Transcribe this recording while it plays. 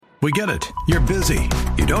We get it. You're busy.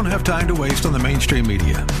 You don't have time to waste on the mainstream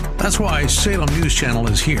media. That's why Salem News Channel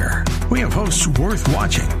is here. We have hosts worth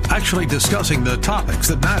watching, actually discussing the topics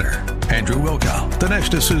that matter. Andrew Wilkow,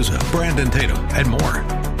 Dinesh D'Souza, Brandon Tatum, and more.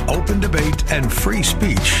 Open debate and free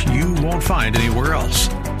speech you won't find anywhere else.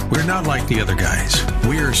 We're not like the other guys.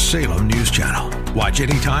 We're Salem News Channel. Watch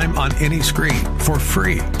anytime on any screen for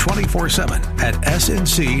free 24/7 at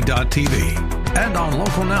snc.tv and on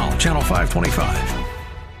Local Now, Channel 525.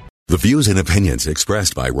 The views and opinions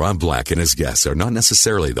expressed by Rob Black and his guests are not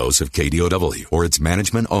necessarily those of KDOW or its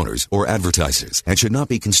management, owners, or advertisers and should not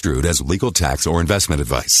be construed as legal, tax, or investment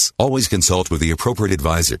advice. Always consult with the appropriate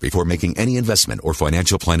advisor before making any investment or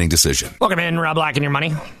financial planning decision. Welcome in, Rob Black and Your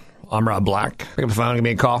Money. I'm Rob Black. Pick up the phone, give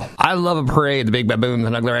me a call. I love a parade, the big baboons,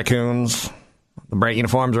 the ugly raccoons, the bright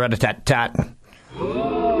uniforms, rat-a-tat-tat.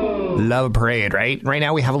 Love a parade, right? Right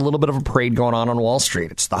now we have a little bit of a parade going on Wall Street.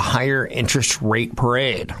 It's the higher interest rate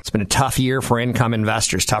parade. It's been a tough year for income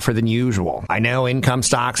investors, tougher than usual. I know income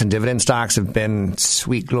stocks and dividend stocks have been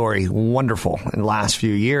sweet glory, wonderful in the last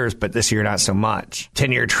few years, but this year not so much.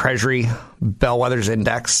 10-year Treasury Bellwether's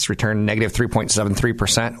index returned negative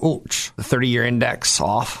 3.73%. Ouch. The 30-year index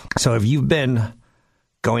off. So if you've been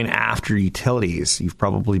going after utilities, you've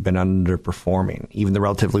probably been underperforming. Even the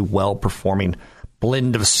relatively well-performing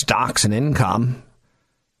blend of stocks and income,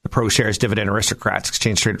 the ProShares Dividend Aristocrats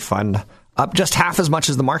Exchange Traded Fund, up just half as much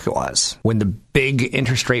as the market was when the big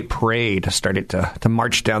interest rate parade started to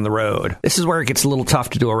march down the road. This is where it gets a little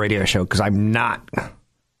tough to do a radio show because I'm not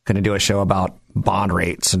going to do a show about bond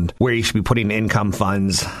rates and where you should be putting income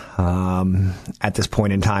funds at this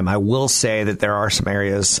point in time. I will say that there are some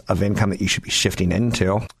areas of income that you should be shifting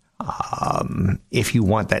into. If you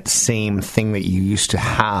want that same thing that you used to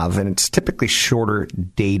have, and it's typically shorter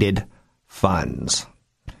dated funds.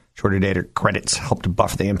 Shorter dated credits help to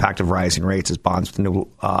buffer the impact of rising rates as bonds with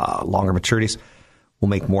longer maturities will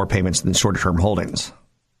make more payments than shorter term holdings.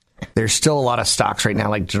 There's still a lot of stocks right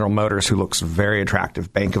now like General Motors, who looks very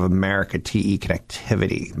attractive, Bank of America, TE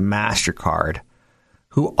Connectivity, MasterCard,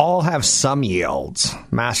 who all have some yields.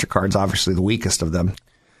 MasterCard's obviously the weakest of them.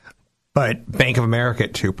 But Bank of America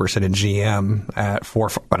at 2% and GM at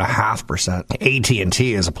 4.5%.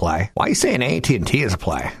 AT&T is a play. Why are you saying AT&T is a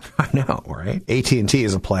play? I know, right? AT&T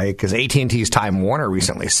is a play because AT&T's Time Warner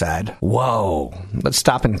recently said, whoa, let's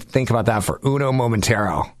stop and think about that for uno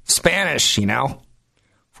momentero. Spanish,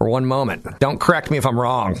 for one moment. Don't correct me if I'm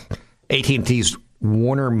wrong. AT&T's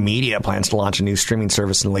Warner Media plans to launch a new streaming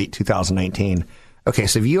service in late 2019. Okay,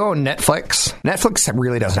 so if you own Netflix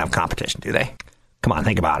really doesn't have competition, do they? Come on,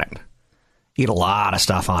 think about it. You get a lot of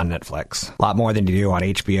stuff on Netflix. A lot more than you do on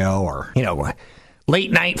HBO or,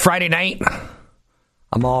 late night, Friday night.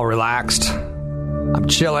 I'm all relaxed. I'm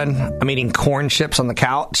chilling. I'm eating corn chips on the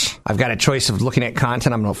couch. I've got a choice of looking at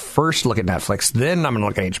content. I'm going to first look at Netflix. Then I'm going to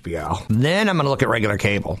look at HBO. Then I'm going to look at regular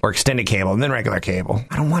cable or extended cable and then regular cable.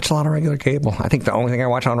 I don't watch a lot of regular cable. I think the only thing I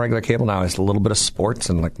watch on regular cable now is a little bit of sports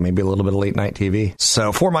and maybe a little bit of late night TV.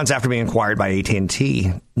 So 4 months after being acquired by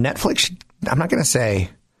AT&T, Netflix, I'm not going to say...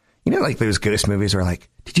 those ghost movies where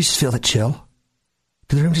did you just feel the chill?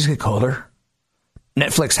 Did the room just get colder?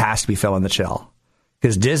 Netflix has to be feeling the chill.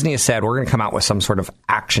 Because Disney has said we're going to come out with some sort of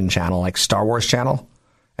action channel, like Star Wars channel,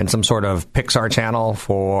 and some sort of Pixar channel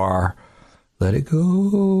for Let It Go,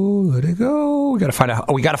 Let It Go. We got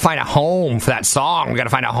to find a home for that song. We got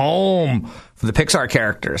to find a home for the Pixar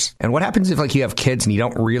characters. And what happens if you have kids and you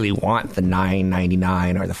don't really want the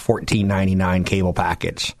 $9.99 or the $14.99 cable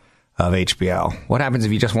package of HBO? What happens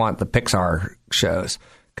if you just want the Pixar shows?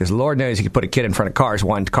 Because Lord knows you can put a kid in front of Cars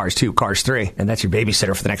 1, Cars 2, Cars 3, and that's your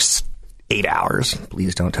babysitter for the next 8 hours.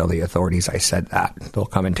 Please don't tell the authorities I said that. They'll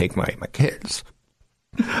come and take my kids.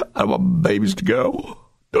 I want my babies to go.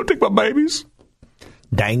 Don't take my babies.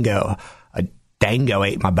 Dango. A dango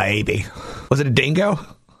ate my baby. Was it a dingo?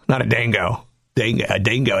 Not a dango. A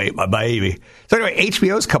dingo ate my baby. So anyway,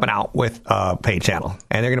 HBO's coming out with a paid channel,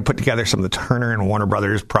 and they're going to put together some of the Turner and Warner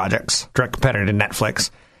Brothers projects, direct competitor to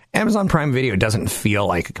Netflix. Amazon Prime Video doesn't feel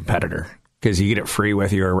like a competitor because you get it free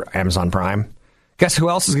with your Amazon Prime. Guess who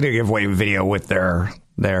else is going to give away video with their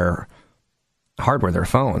hardware, their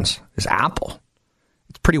phones? Is Apple.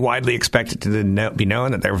 It's pretty widely expected to be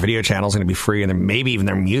known that their video channel is going to be free, and maybe even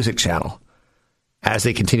their music channel, as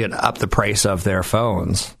they continue to up the price of their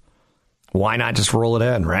phones. Why not just roll it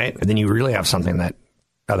in, right? And then you really have something that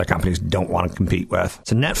other companies don't want to compete with.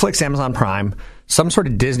 So Netflix, Amazon Prime, some sort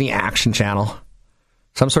of Disney action channel,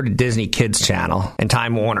 some sort of Disney Kids channel, and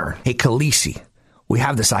Time Warner. Hey, Khaleesi, we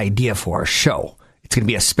have this idea for a show. It's going to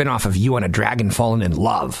be a spinoff of You and a Dragon Fallen in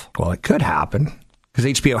Love. Well, it could happen because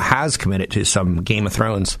HBO has committed to some Game of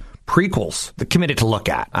Thrones prequels that committed to look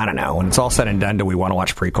at. I don't know. When it's all said and done, do we want to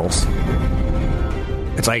watch prequels?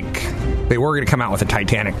 It's like they were going to come out with a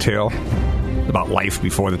Titanic 2 about life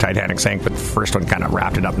before the Titanic sank, but the first one kind of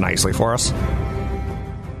wrapped it up nicely for us.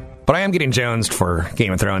 But I am getting jonesed for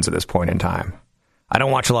Game of Thrones at this point in time. I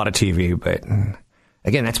don't watch a lot of TV, but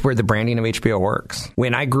again, that's where the branding of HBO works.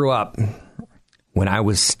 When I grew up, when I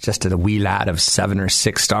was just a wee lad of 7 or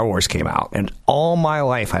 6, Star Wars came out. And all my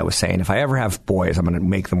life I was saying, if I ever have boys, I'm going to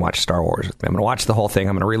make them watch Star Wars with me. I'm going to watch the whole thing.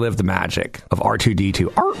 I'm going to relive the magic of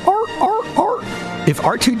R2-D2. If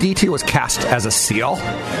R2-D2 was cast as a seal,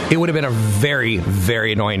 it would have been a very,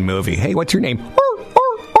 very annoying movie. Hey, what's your name?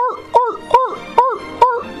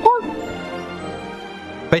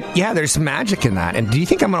 But yeah, there's magic in that. And do you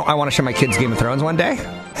think I want to show my kids Game of Thrones one day?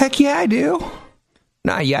 Heck yeah, I do.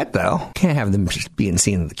 Not yet, though. Can't have them just being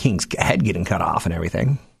seen the king's head getting cut off and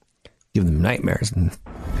everything. Give them nightmares and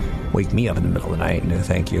wake me up in the middle of the night and no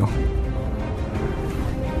thank you.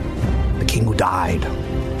 The king who died.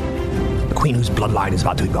 The queen whose bloodline is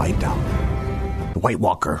about to be wiped out. The White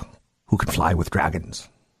Walker who can fly with dragons.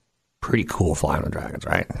 Pretty cool flying with dragons,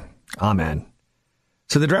 right? Amen.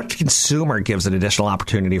 So the direct-to-consumer gives an additional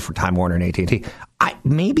opportunity for Time Warner and AT&T.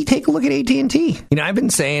 Maybe take a look at AT&T. I've been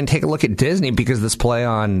saying take a look at Disney because of this play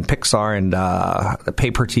on Pixar and the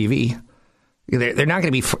pay-per-TV. They're not going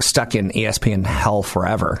to be stuck in ESPN hell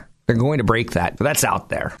forever. They're going to break that. But that's out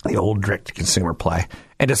there, the old direct-to-consumer play.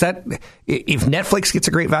 And does that, if Netflix gets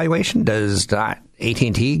a great valuation, does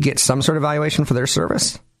AT&T get some sort of valuation for their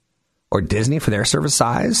service? Or Disney for their service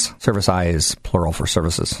size? Service size, plural for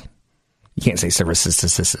services. You can't say services.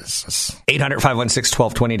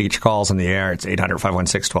 800-516-1220 to get your calls in the air. It's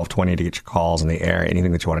 800-516-1220 to get your calls in the air.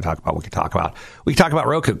 Anything that you want to talk about, we can talk about. We can talk about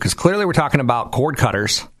Roku, because clearly we're talking about cord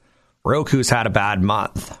cutters. Roku's had a bad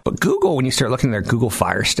month. But Google, when you start looking at their Google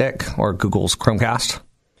Fire Stick or Google's Chromecast,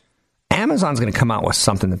 Amazon's going to come out with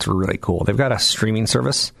something that's really cool. They've got a streaming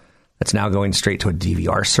service that's now going straight to a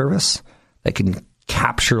DVR service that can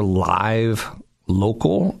capture live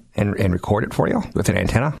local and record it for you with an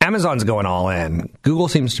antenna. Amazon's going all in. Google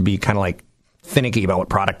seems to be kind of like finicky about what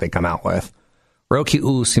product they come out with.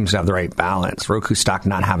 Roku seems to have the right balance. Roku stock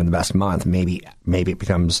not having the best month. Maybe it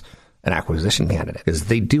becomes an acquisition candidate because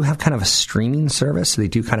they do have kind of a streaming service. They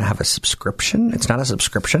do kind of have a subscription. It's not a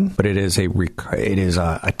subscription, but it is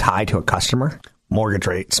a tie to a customer. Mortgage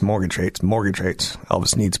rates.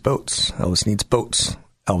 Elvis needs boats.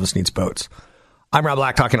 I'm Rob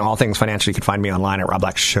Black, talking all things financial. You can find me online at Rob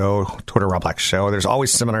Black Show, Twitter, Rob Black Show. There's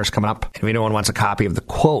always seminars coming up. If anyone wants a copy of the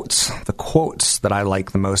quotes that I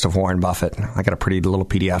like the most of Warren Buffett, I got a pretty little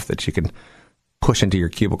PDF that you can push into your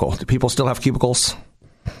cubicle. Do people still have cubicles?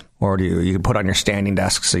 Or do you can put on your standing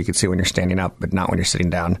desk so you can see when you're standing up, but not when you're sitting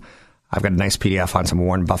down? I've got a nice PDF on some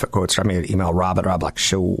Warren Buffett quotes. Drop me an email,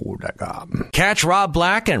 rob@robblackshow.com. Catch Rob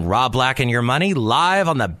Black and Rob Black and Your Money live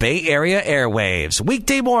on the Bay Area airwaves,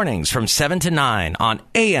 weekday mornings from 7 to 9 on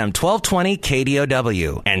AM 1220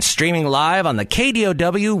 KDOW and streaming live on the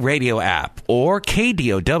KDOW radio app or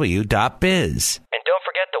KDOW.biz. And don't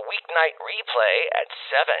forget the weeknight replay at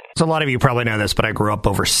 7. So a lot of you probably know this, but I grew up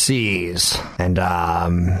overseas. And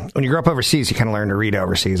when you grow up overseas, you kind of learn to read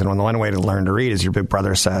overseas. And one way to learn to read is your big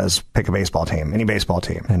brother says, pick a baseball team, any baseball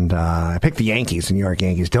team. And I picked the Yankees, the New York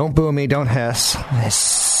Yankees. Don't boo me, don't hiss.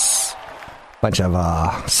 Hiss. Bunch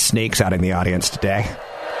of snakes out in the audience today.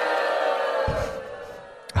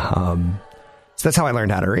 So that's how I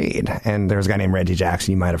learned how to read. And there was a guy named Reggie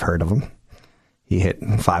Jackson. You might have heard of him. He hit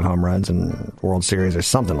 5 home runs in World Series or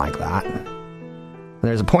something like that. And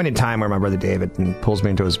there's a point in time where my brother David pulls me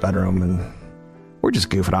into his bedroom and we're just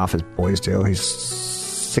goofing off as boys do. He's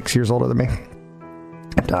 6 years older than me.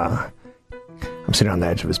 And I'm sitting on the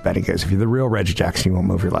edge of his bed. He goes, if you're the real Reggie Jackson, you won't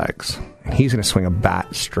move your legs. And he's going to swing a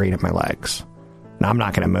bat straight at my legs. And I'm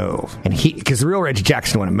not going to move. And because the real Reggie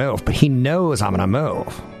Jackson wouldn't move, but he knows I'm going to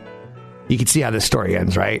move. You can see how this story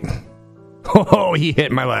ends, right? Oh, he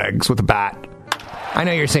hit my legs with a bat. I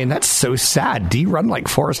know you're saying, that's so sad. Do you run like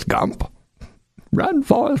Forrest Gump? Run,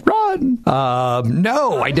 Forrest, run.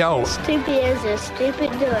 No, I don't. Stupid is as stupid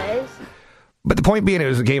does. But the point being, it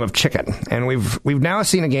was a game of chicken. And we've now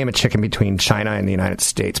seen a game of chicken between China and the United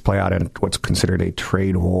States play out in what's considered a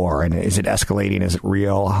trade war. And is it escalating? Is it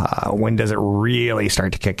real? When does it really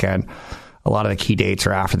start to kick in? A lot of the key dates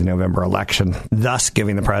are after the November election, thus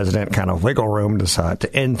giving the president kind of wiggle room to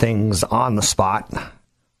end things on the spot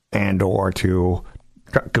and or to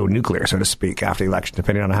go nuclear, so to speak, after the election,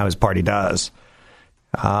 depending on how his party does.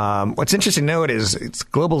 What's interesting to note is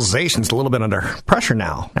globalization's a little bit under pressure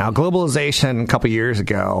now. Now, globalization a couple years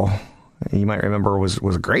ago, you might remember, was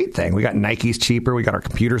a great thing. We got Nikes cheaper. We got our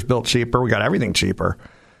computers built cheaper. We got everything cheaper.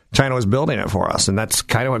 China was building it for us, and that's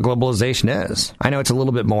kind of what globalization is. I know it's a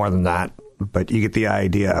little bit more than that, but you get the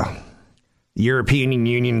idea. European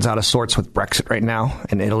Union's out of sorts with Brexit right now,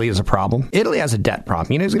 and Italy is a problem. Italy has a debt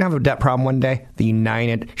problem. You know who's going to have a debt problem one day? The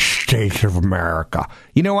United States of America.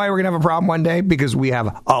 You know why we're going to have a problem one day? Because we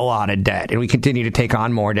have a lot of debt, and we continue to take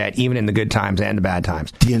on more debt, even in the good times and the bad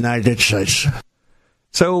times. The United States.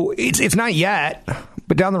 So it's not yet,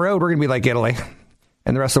 but down the road, we're going to be like Italy,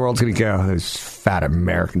 and the rest of the world's going to go, those fat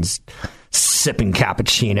Americans sipping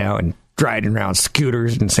cappuccino and driving around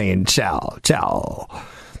scooters and saying, ciao, ciao.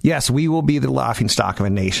 Yes, we will be the laughing stock of a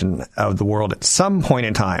nation of the world at some point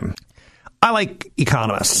in time. I like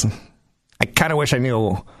economists. I kind of wish I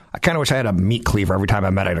had a meat cleaver every time I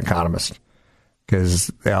met an economist. Because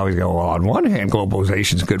they always go, well, on one hand,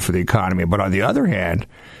 globalization is good for the economy. But on the other hand,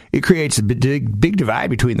 it creates a big divide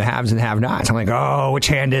between the haves and have-nots. I'm like, oh, which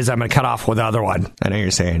hand is I'm going to cut off with the other one? I know you're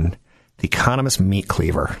saying the economist meat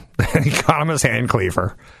cleaver. The economist hand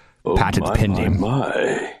cleaver. Oh, Patents pending.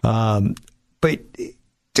 My. But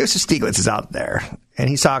Joseph Stiglitz is out there, and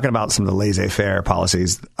he's talking about some of the laissez-faire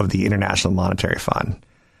policies of the International Monetary Fund.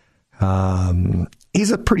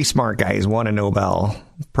 He's a pretty smart guy. He's won a Nobel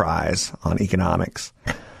Prize on economics.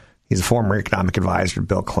 He's a former economic advisor to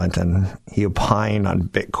Bill Clinton. He opined on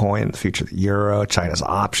Bitcoin, the future of the euro, China's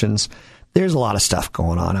options. There's a lot of stuff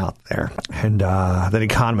going on out there, and that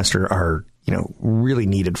economists are really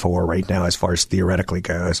needed for right now as far as theoretically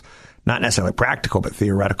goes. Not necessarily practical, but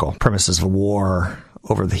theoretical. Premises of war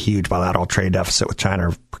over the huge bilateral trade deficit with China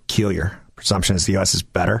are peculiar. Presumption is the U.S. is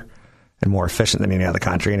better and more efficient than any other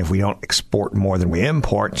country, and if we don't export more than we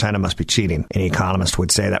import, China must be cheating. Any economist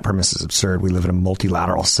would say that premise is absurd. We live in a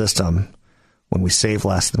multilateral system. When we save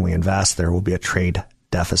less than we invest, there will be a trade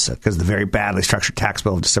deficit, because the very badly structured tax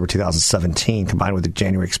bill of December 2017, combined with the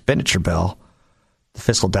January expenditure bill, the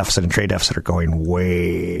fiscal deficit and trade deficit are going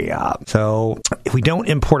way up. So if we don't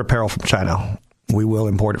import apparel from China, we will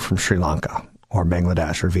import it from Sri Lanka or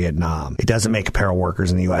Bangladesh or Vietnam. It doesn't make apparel workers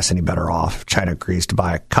in the U.S. any better off. If China agrees to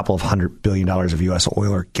buy a couple of $100 billion of U.S.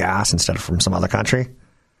 oil or gas instead of from some other country,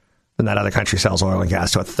 then that other country sells oil and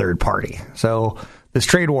gas to a third party. So this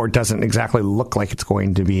trade war doesn't exactly look like it's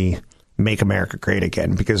going to be make America great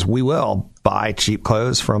again, because we will buy cheap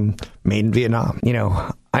clothes from made in Vietnam. You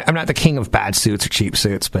know, I'm not the king of bad suits or cheap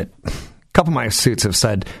suits, but a couple of my suits have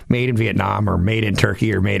said made in Vietnam or made in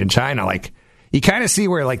Turkey or made in China. Like, you kind of see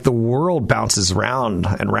where, like, the world bounces round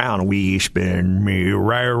and round. We spin me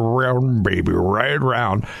right around, baby, right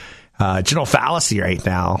around. General fallacy right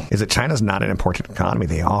now is that China's not an important economy.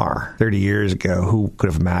 They are. 30 years ago, who could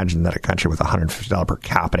have imagined that a country with $150 per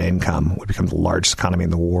capita income would become the largest economy in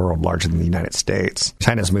the world, larger than the United States?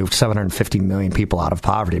 China's moved 750 million people out of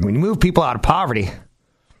poverty. And when you move people out of poverty,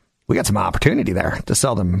 we got some opportunity there to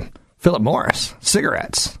sell them Philip Morris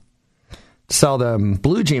cigarettes, sell them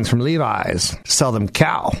blue jeans from Levi's, sell them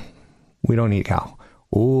cow. We don't eat cow.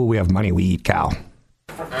 Oh, we have money. We eat cow.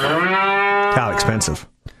 Cow expensive.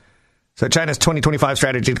 So China's 2025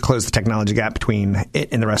 strategy to close the technology gap between it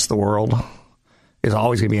and the rest of the world is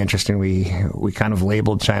always going to be interesting. We kind of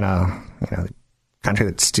labeled China, the country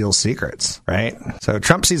that steals secrets, right? So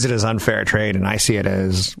Trump sees it as unfair trade, and I see it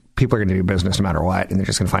as people are going to do business no matter what, and they're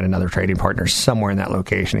just going to find another trading partner somewhere in that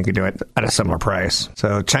location who could do it at a similar price.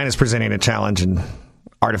 So China's presenting a challenge in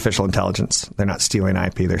artificial intelligence. They're not stealing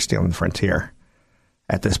IP, they're stealing the frontier.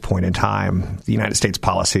 At this point in time, the United States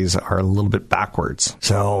policies are a little bit backwards.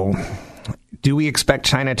 So do we expect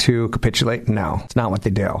China to capitulate? No, it's not what they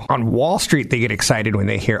do. On Wall Street, they get excited when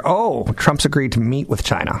they hear, oh, Trump's agreed to meet with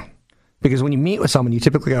China. Because when you meet with someone, you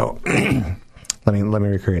typically go, let me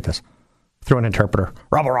recreate this. Throw an interpreter.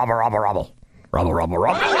 Rubble, rubble, rubble, rubble. Rubble, rubble,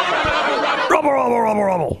 rubble. Rubble, rubble, rubble,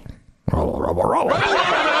 rubble. Rubble, rubble,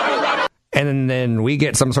 rubble. And then we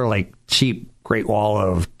get some sort of like cheap Great Wall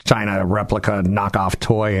of China replica knockoff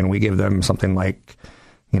toy, and we give them something like,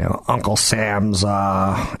 Uncle Sam's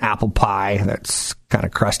apple pie that's kind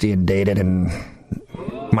of crusty and dated and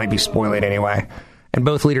might be spoiling anyway. And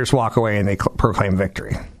both leaders walk away and they proclaim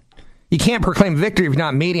victory. You can't proclaim victory if you're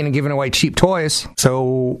not meeting and giving away cheap toys.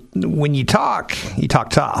 So when you talk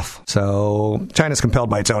tough. So China's compelled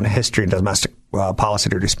by its own history and domestic policy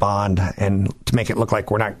to respond and to make it look like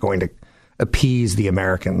we're not going to appease the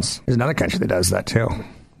Americans. There's another country that does that too.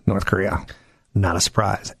 North Korea. Not a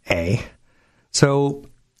surprise. So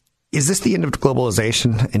is this the end of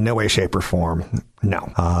globalization? In no way, shape, or form.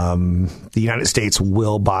 No. The United States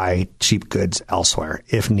will buy cheap goods elsewhere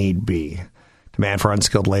if need be. Demand for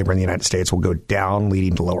unskilled labor in the United States will go down,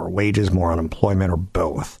 leading to lower wages, more unemployment, or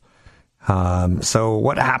both. So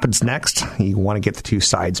what happens next? You want to get the two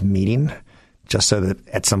sides meeting. just so that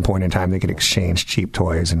at some point in time they could exchange cheap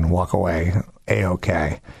toys and walk away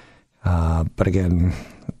A-okay. But again,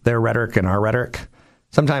 their rhetoric and our rhetoric,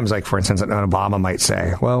 sometimes, like, for instance, Obama might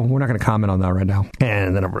say, well, we're not going to comment on that right now.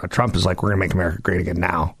 And then Trump is like, we're going to make America great again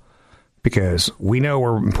now, because we know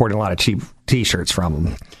we're importing a lot of cheap T-shirts from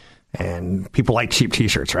them. And people like cheap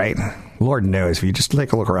T-shirts, right? Lord knows, if you just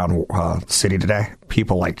take a look around the city today,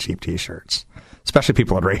 people like cheap T-shirts, especially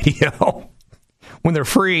people on radio. When they're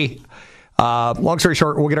free, long story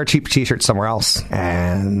short, we'll get our cheap T-shirts somewhere else.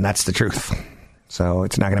 And that's the truth. So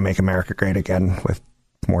it's not going to make America great again with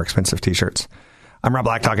more expensive T-shirts. I'm Rob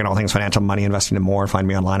Black, talking all things financial, money, investing, and more. Find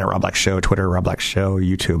me online at Rob Black Show, Twitter, Rob Black Show,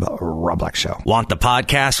 YouTube, Rob Black Show. Want the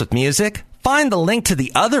podcast with music? Find the link to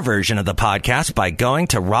the other version of the podcast by going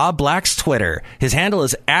to Rob Black's Twitter. His handle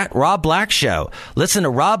is at Rob Black Show. Listen to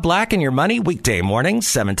Rob Black and Your Money weekday mornings,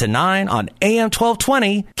 7 to 9 on AM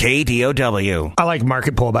 1220 KDOW. I like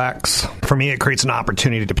market pullbacks. For me, it creates an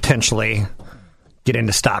opportunity to potentially get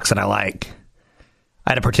into stocks that I like.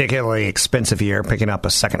 I had a particularly expensive year picking up a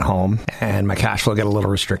second home, and my cash flow got a little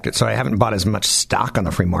restricted, so I haven't bought as much stock on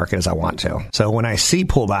the free market as I want to. So when I see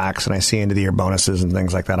pullbacks and I see end of the year bonuses and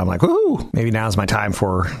things like that, I'm like, woo, maybe now's my time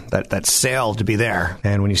for that sale to be there.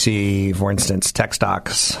 And when you see, for instance, tech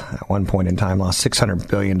stocks at one point in time lost $600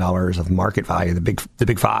 billion of market value, the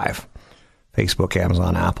big five, Facebook,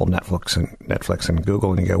 Amazon, Apple, Netflix, and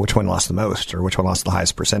Google, and you go, which one lost the most, or which one lost the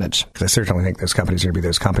highest percentage? Because I certainly think those companies are going to be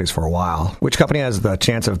those companies for a while. Which company has the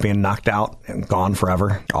chance of being knocked out and gone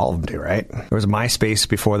forever? All of them do, right? There was MySpace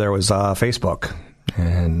before there was Facebook,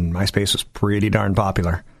 and MySpace was pretty darn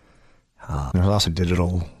popular. There was also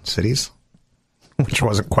Digital Cities, which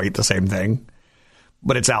wasn't quite the same thing,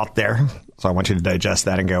 but it's out there. So I want you to digest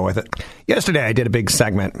that and go with it. Yesterday, I did a big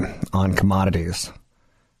segment on commodities,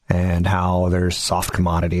 and how there's soft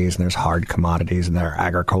commodities and there's hard commodities and there are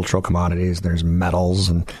agricultural commodities and there's metals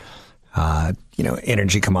and,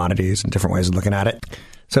 energy commodities and different ways of looking at it.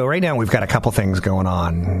 So right now we've got a couple things going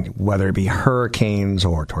on, whether it be hurricanes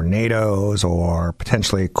or tornadoes or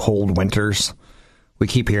potentially cold winters. We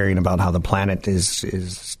keep hearing about how the planet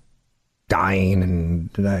is dying and,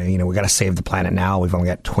 we got to save the planet now. We've only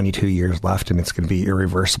got 22 years left and it's going to be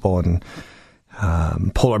irreversible, and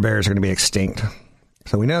polar bears are going to be extinct.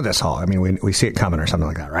 So we know this all. I mean, we see it coming or something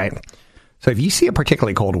like that, right? So if you see a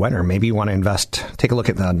particularly cold winter, maybe you want to invest, take a look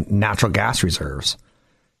at the natural gas reserves.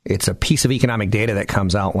 It's a piece of economic data that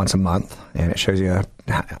comes out once a month, and it shows you,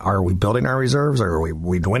 are we building our reserves or are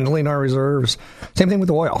we dwindling our reserves? Same thing with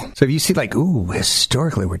oil. So if you see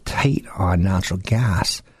historically we're tight on natural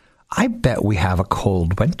gas, I bet we have a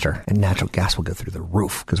cold winter and natural gas will go through the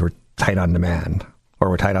roof because we're tight on demand, or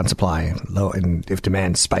we're tight on supply, low, and if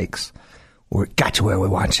demand spikes, we got you where we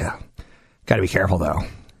want you. Got to be careful, though,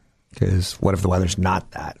 because what if the weather's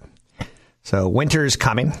not that? So winter's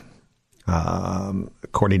coming,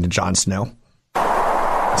 according to Jon Snow.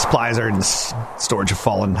 Supplies are in storage have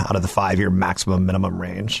fallen out of the 5-year maximum minimum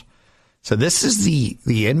range. So this is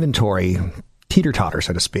the inventory teeter-totter,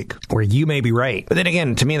 so to speak, where you may be right. But then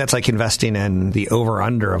again, to me, that's like investing in the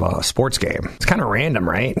over-under of a sports game. It's kind of random,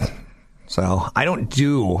 right? So I don't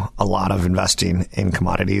do a lot of investing in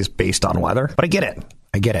commodities based on weather, but I get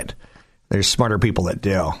it. There's smarter people that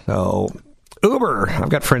do. So Uber, I've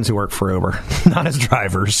got friends who work for Uber, not as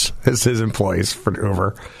drivers, as his employees for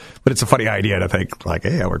Uber. But it's a funny idea to think like,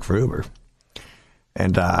 hey, I work for Uber.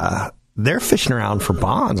 And they're fishing around for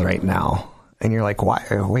bonds right now. And you're like, why?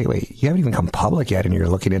 Wait, you haven't even come public yet and you're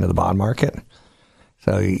looking into the bond market?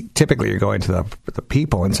 So typically you're going to the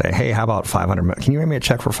people and say, hey, how about 500 mil? Can you write me a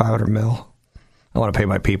check for 500 mil? I want to pay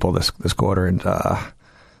my people this quarter and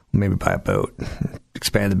maybe buy a boat,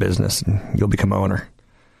 expand the business, and you'll become owner.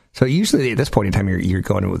 So usually at this point in time, you're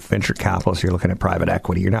going with venture capitalists, you're looking at private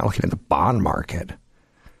equity. You're not looking at the bond market.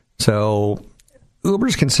 So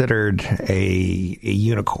Uber's considered a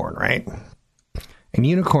unicorn, right? And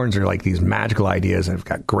unicorns are like these magical ideas that have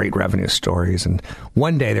got great revenue stories. And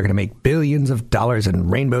one day they're going to make billions of dollars and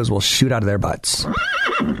rainbows will shoot out of their butts.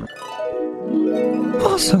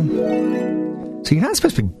 Awesome. So you're not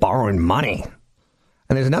supposed to be borrowing money.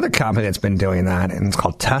 And there's another company that's been doing that, and it's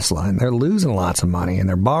called Tesla. And they're losing lots of money, and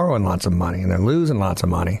they're borrowing lots of money, and they're losing lots of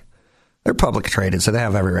money. They're public traded, so they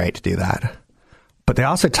have every right to do that. But they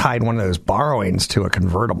also tied one of those borrowings to a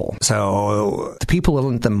convertible. So the people who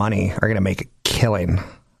lent them money are going to make a killing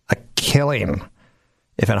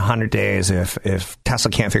if in 100 days, if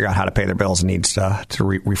Tesla can't figure out how to pay their bills and needs to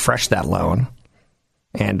refresh that loan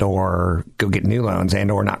and or go get new loans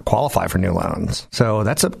and or not qualify for new loans. So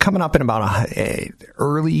that's coming up in about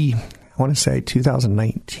early, I want to say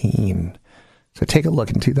 2019. So take a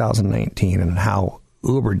look in 2019 and how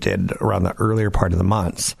Uber did around the earlier part of the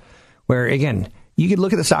months, where, again, you could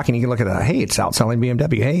look at the stock and you can look at the, hey, it's outselling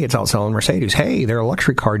BMW. Hey, it's outselling Mercedes. Hey, they're a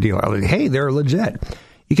luxury car dealer. Hey, they're legit.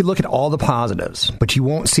 You could look at all the positives, but you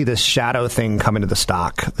won't see this shadow thing come into the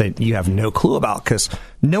stock that you have no clue about, because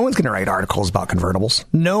no one's going to write articles about convertibles.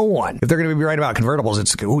 No one. If they're going to be writing about convertibles,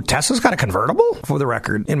 it's, ooh, Tesla's got a convertible? For the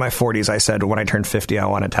record, in my 40s, I said when I turned 50, I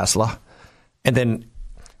want a Tesla. And then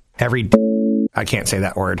I can't say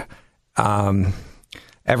that word.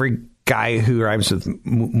 Every guy who rhymes with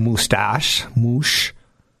moosh,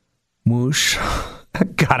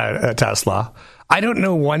 got a Tesla. I don't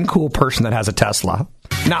know one cool person that has a Tesla.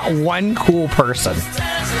 Not one cool person.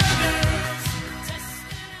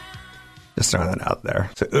 Just throwing that out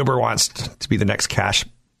there. So Uber wants to be the next cash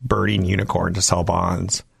burning unicorn to sell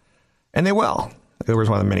bonds. And they will. Uber's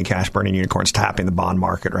one of the many cash burning unicorns tapping the bond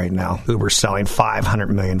market right now. Uber's selling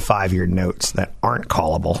 500 million 5-year notes that aren't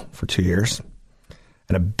callable for 2 years,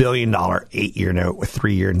 and $1 billion 8-year note with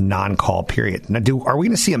 3-year non-call period. Now, are we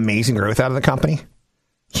going to see amazing growth out of the company?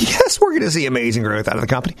 Yes, we're going to see amazing growth out of the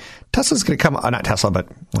company. Tesla's going to come, not Tesla, but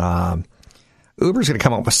Uber's going to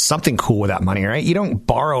come up with something cool with that money, right? You don't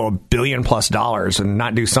borrow $1 billion+ and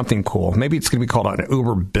not do something cool. Maybe it's going to be called an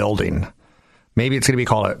Uber building. Maybe it's going to be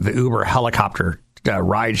called the Uber helicopter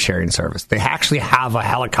ride sharing service. They actually have a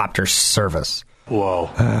helicopter service. Whoa.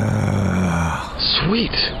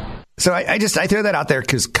 Sweet. So I throw that out there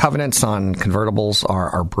because covenants on convertibles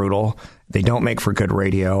are brutal. They don't make for good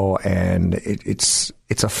radio, and it's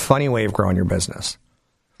a funny way of growing your business.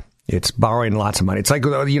 It's borrowing lots of money. It's like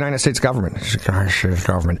the United States government.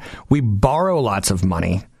 We borrow lots of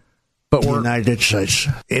money, but United States,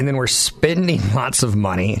 and then we're spending lots of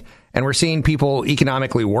money, and we're seeing people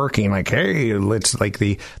economically working like, hey, it's like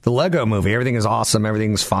the Lego movie. Everything is awesome.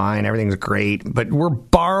 Everything's fine. Everything's great. But we're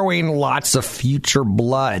borrowing lots of future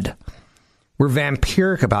blood. We're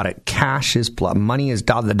vampiric about it. Cash is blood. Money is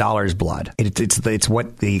the dollar's blood. It's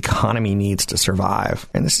what the economy needs to survive.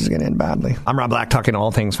 And this is going to end badly. I'm Rob Black, talking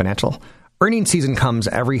all things financial. Earnings season comes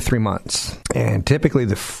every 3 months. And typically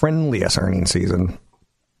the friendliest earnings season,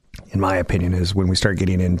 in my opinion, is when we start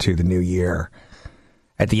getting into the new year.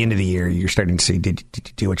 At the end of the year, you're starting to see, did you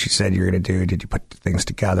do what you said you're going to do? Did you put things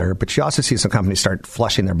together? But you also see some companies start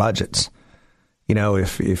flushing their budgets. You know,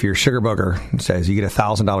 if your sugar booger says you get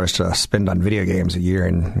 $1,000 to spend on video games a year,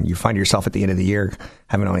 and you find yourself at the end of the year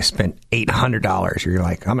having only spent $800, you're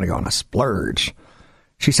like, I'm going to go on a splurge.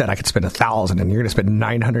 She said I could spend $1,000, and you're going to spend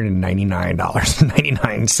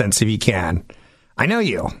 $999.99 if you can. I know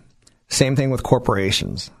you. Same thing with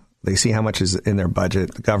corporations. They see how much is in their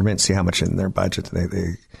budget. The government see how much in their budget.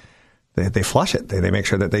 They flush it. They make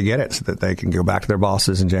sure that they get it so that they can go back to their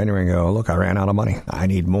bosses in January and go, look, I ran out of money. I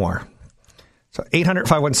need more. So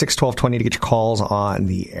 800-516-1220 to get your calls on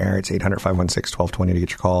the air. It's 800-516-1220 to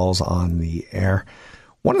get your calls on the air.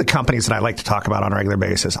 One of the companies that I like to talk about on a regular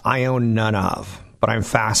basis, I own none of, but I'm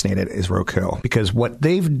fascinated, is Roku. Because what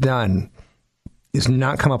they've done is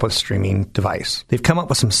not come up with a streaming device. They've come up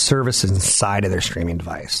with some services inside of their streaming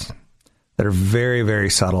device that are very, very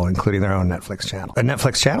subtle, including their own Netflix channel. A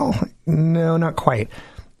Netflix channel? No, not quite.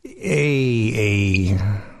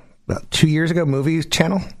 About 2 years ago, movie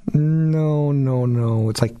channel? No.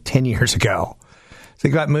 It's like 10 years ago. So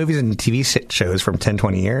you got movies and TV shows from 10,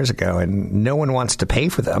 20 years ago, and no one wants to pay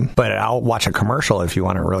for them. But I'll watch a commercial if you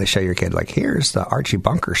want to really show your kid, like, here's the Archie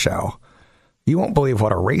Bunker show. You won't believe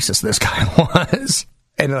what a racist this guy was.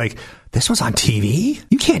 And like, this was on TV?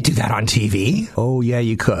 You can't do that on TV. Oh, yeah,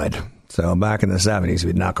 you could. So back in the 70s,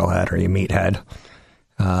 you'd knucklehead or you meathead.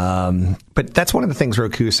 But that's one of the things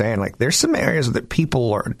Roku's saying. Like, there's some areas that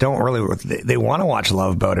people don't really, they want to watch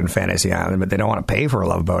Love Boat and Fantasy Island, but they don't want to pay for a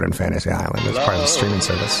Love Boat and Fantasy Island. It's part of the streaming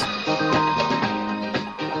service.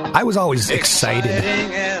 I was always excited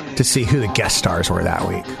to see who the guest stars were that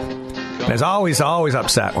week. And I was always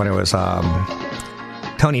upset when it was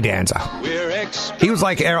Tony Danza. He was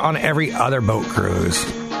like on every other boat cruise,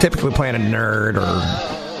 typically playing a nerd or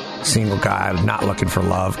single guy not looking for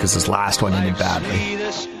love because his last one ended badly.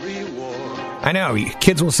 I know,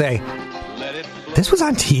 kids will say, this was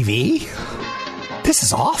on TV? This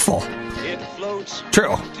is awful.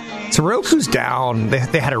 True. So Roku's down.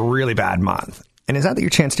 They had a really bad month. And is that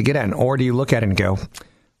your chance to get in? Or do you look at it and go,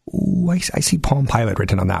 ooh, I see Palm Pilot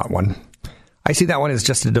written on that one. I see that one as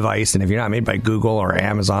just a device, and if you're not made by Google or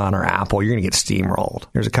Amazon or Apple, you're going to get steamrolled.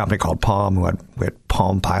 There's a company called Palm who had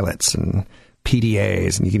Palm Pilots and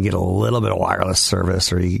PDAs, and you can get a little bit of wireless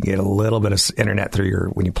service, or you can get a little bit of internet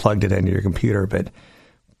through when you plugged it into your computer. But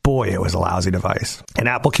boy, it was a lousy device. And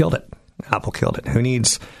Apple killed it. Who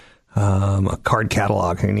needs a card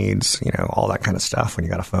catalog? Who needs, all that kind of stuff when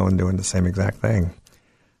you got a phone doing the same exact thing?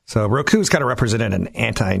 So Roku's kind of represented an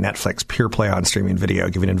anti-Netflix pure play on streaming video,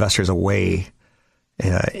 giving investors a way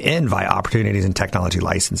in via opportunities in technology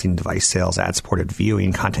licensing, device sales, ad-supported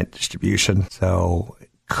viewing, content distribution. So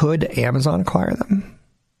could Amazon acquire them?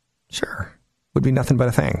 Sure. Would be nothing but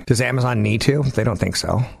a thing. Does Amazon need to? They don't think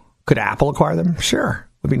so. Could Apple acquire them? Sure.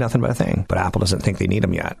 Would be nothing but a thing. But Apple doesn't think they need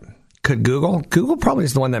them yet. Could Google? Google probably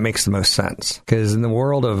is the one that makes the most sense. Because in the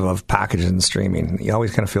world of packages and streaming, you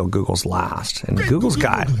always kind of feel Google's last. And Google's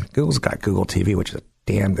got Google TV, which is a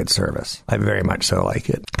damn good service. I very much so like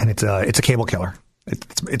it. And it's a cable killer.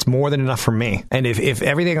 It's more than enough for me. And if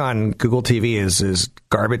everything on Google TV is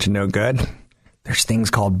garbage and no good, there's things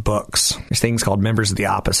called books. There's things called members of the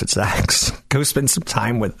opposite sex. Go spend some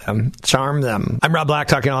time with them. Charm them. I'm Rob Black,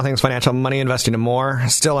 talking all things financial, money, investing, and more.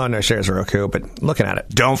 Still own no shares of Roku, but looking at it.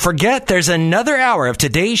 Don't forget, there's another hour of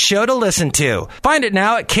today's show to listen to. Find it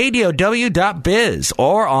now at KDOW.biz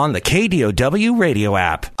or on the KDOW radio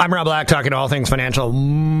app. I'm Rob Black, talking all things financial,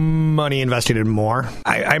 money, investing, and more.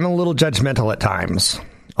 I'm a little judgmental at times.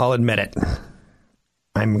 I'll admit it.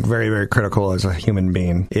 I'm very, very critical as a human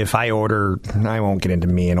being. If I order, I won't get into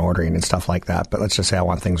me and ordering and stuff like that, but let's just say I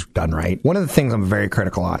want things done right. One of the things I'm very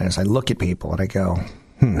critical on is I look at people and I go,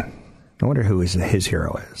 I wonder who his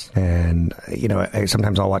hero is. And,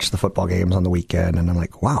 sometimes I'll watch the football games on the weekend and I'm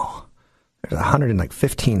like, wow, there's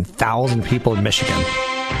 115,000 people in Michigan.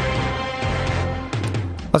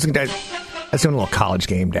 I was doing a little college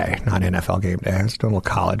game day, not NFL game day. I was doing a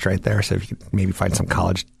little college right there. So if you could maybe find some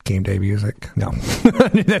college game day music. No,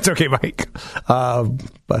 that's okay, Mike.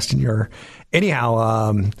 Busting your... Anyhow,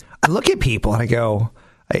 I look at people and I go,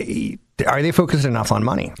 are they focused enough on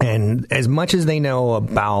money? And as much as they know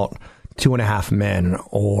about 2.5 Men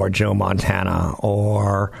or Joe Montana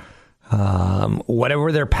or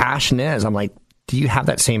whatever their passion is, I'm like, do you have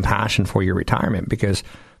that same passion for your retirement? Because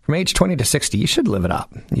from age 20 to 60, you should live it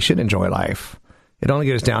up. You should enjoy life. It only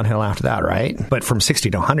goes downhill after that, right? But from 60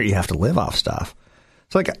 to 100, you have to live off stuff.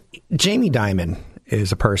 So like Jamie Dimon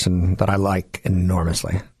is a person that I like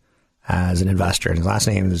enormously as an investor. And his last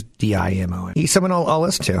name is Dimon. He's someone I'll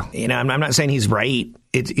listen to. I'm not saying he's right.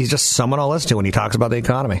 He's just someone I'll listen to when he talks about the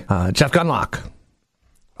economy. Jeff Gundlach.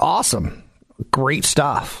 Awesome. Great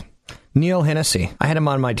stuff. Neil Hennessy. I had him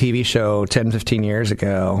on my TV show 10, 15 years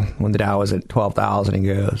ago when the Dow was at 12,000. He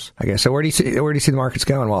goes, okay, so where do you see the markets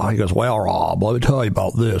going? Well, he goes, well, Rob, let me tell you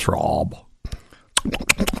about this, Rob.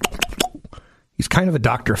 He's kind of a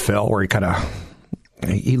Dr. Phil where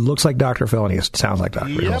he looks like Dr. Phil and he sounds like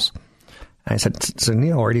Dr. Phil. And I said, so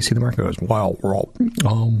Neil, where do you see the market? He goes, well, Rob,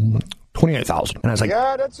 28,000. And I was like,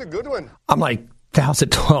 yeah, that's a good one. I'm like, Dow's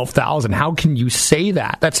at 12,000. How can you say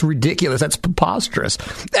that? That's ridiculous. That's preposterous.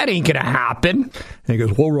 That ain't going to happen. And he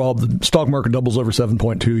goes, well, Rob, the stock market doubles over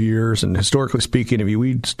 7.2 years. And historically speaking, if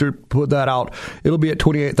we put that out, it'll be at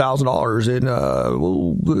 $28,000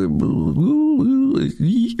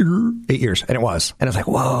 in 8 years. And it was. And I was like,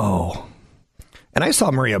 whoa. And I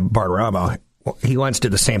saw Maria Bartiromo. He once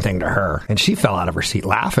did the same thing to her. And she fell out of her seat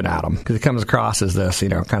laughing at him because he comes across as this,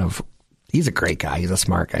 kind of... He's a great guy. He's a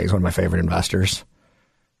smart guy. He's one of my favorite investors.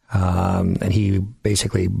 And he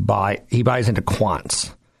basically buys into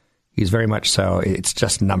quants. He's very much so. It's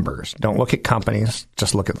just numbers. Don't look at companies.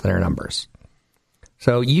 Just look at their numbers.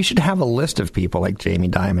 So you should have a list of people like Jamie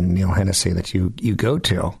Dimon and Neil Hennessy that you go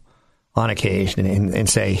to on occasion and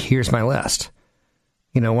say, here's my list.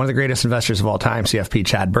 One of the greatest investors of all time, CFP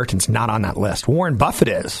Chad Burton's not on that list. Warren Buffett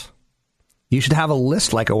is. You should have a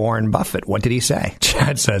list like a Warren Buffett. What did he say?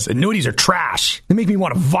 Chad says, annuities are trash. They make me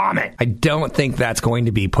want to vomit. I don't think that's going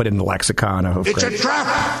to be put in the lexicon of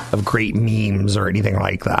great memes or anything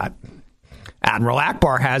like that. Admiral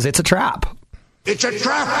Akbar has It's a Trap. It's a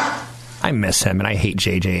trap. I miss him, and I hate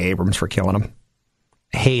J.J. Abrams for killing him.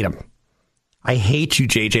 I hate him. I hate you,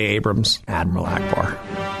 J.J. Abrams. Admiral Akbar.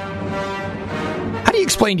 How do you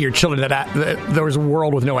explain to your children that there was a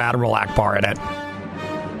world with no Admiral Akbar in it?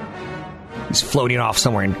 He's floating off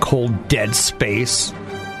somewhere in cold, dead space.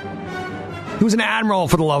 He was an admiral,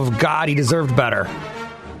 for the love of God. He deserved better.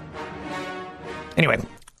 Anyway,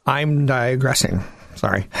 I'm digressing.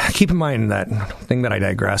 Sorry. Keep in mind that thing that I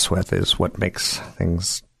digress with is what makes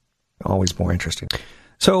things always more interesting.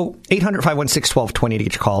 So 800-516-1220 to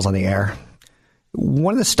get your calls on the air.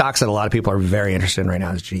 One of the stocks that a lot of people are very interested in right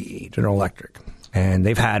now is GE, General Electric. And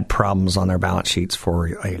they've had problems on their balance sheets for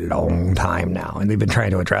a long time now, and they've been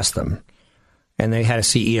trying to address them. And they had a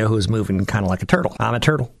CEO who was moving kind of like a turtle. I'm a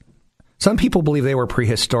turtle. Some people believe they were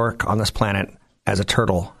prehistoric on this planet as a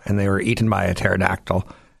turtle, and they were eaten by a pterodactyl,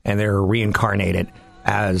 and they were reincarnated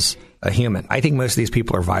as a human. I think most of these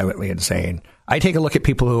people are violently insane. I take a look at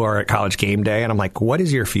people who are at college game day, and I'm like, what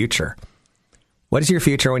is your future? What is your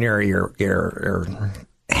future when you're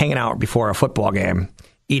hanging out before a football game,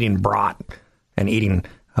 eating brat and eating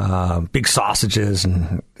big sausages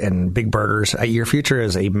and big burgers? Your future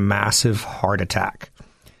is a massive heart attack.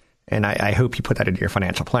 And I hope you put that into your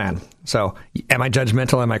financial plan. So am I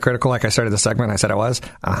judgmental? Am I critical like I started the segment? I said I was.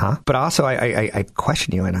 But also I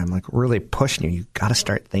question you, and I'm like really pushing you. You got to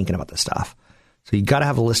start thinking about this stuff. So you got to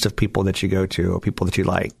have a list of people that you go to, people that you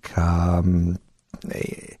like.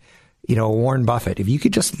 Warren Buffett, if you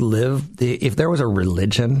could just if there was a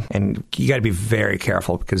religion, and you got to be very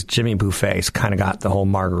careful because Jimmy Buffett's kind of got the whole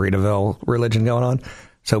Margaritaville religion going on.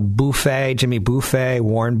 So Buffett, Jimmy Buffett,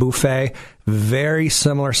 Warren Buffett, very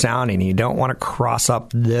similar sounding. You don't want to cross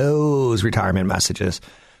up those retirement messages.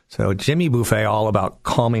 So Jimmy Buffett, all about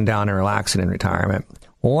calming down and relaxing in retirement.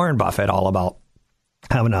 Warren Buffett, all about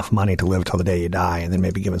have enough money to live till the day you die and then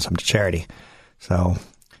maybe giving some to charity. So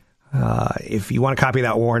if you want to copy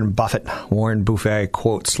that Warren Buffett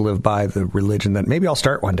quotes, live by the religion, that maybe I'll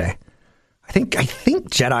start one day. I think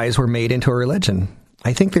Jedis were made into a religion.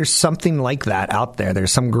 I think there's something like that out there.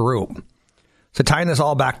 There's some group. So tying this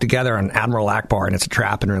all back together on Admiral Akbar and it's a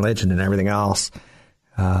trap in religion and everything else,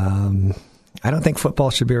 I don't think football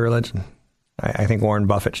should be a religion. I think Warren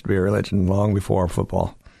Buffett should be a religion long before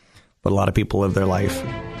football. But a lot of people live their life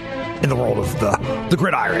in the world of the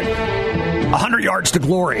gridiron. 100 yards to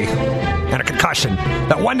glory and a concussion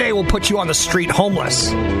that one day will put you on the street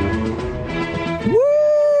homeless.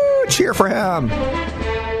 Woo! Cheer for him.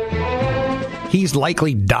 He's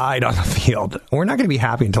likely died on the field. We're not going to be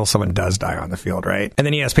happy until someone does die on the field, right? And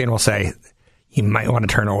then ESPN will say, you might want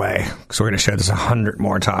to turn away because we're going to show this 100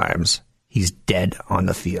 more times. He's dead on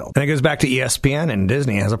the field. And it goes back to ESPN, and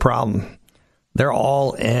Disney has a problem. They're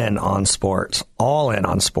all in on sports,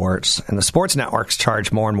 and the sports networks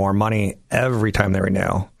charge more and more money every time they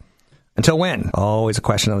renew. Until when? Always a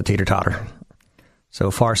question on the teeter-totter. So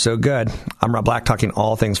far, so good. I'm Rob Black, talking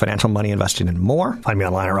all things financial, money, investing, and more. Find me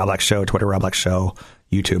online at Rob Black Show, Twitter, Rob Black Show,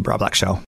 YouTube, Rob Black Show.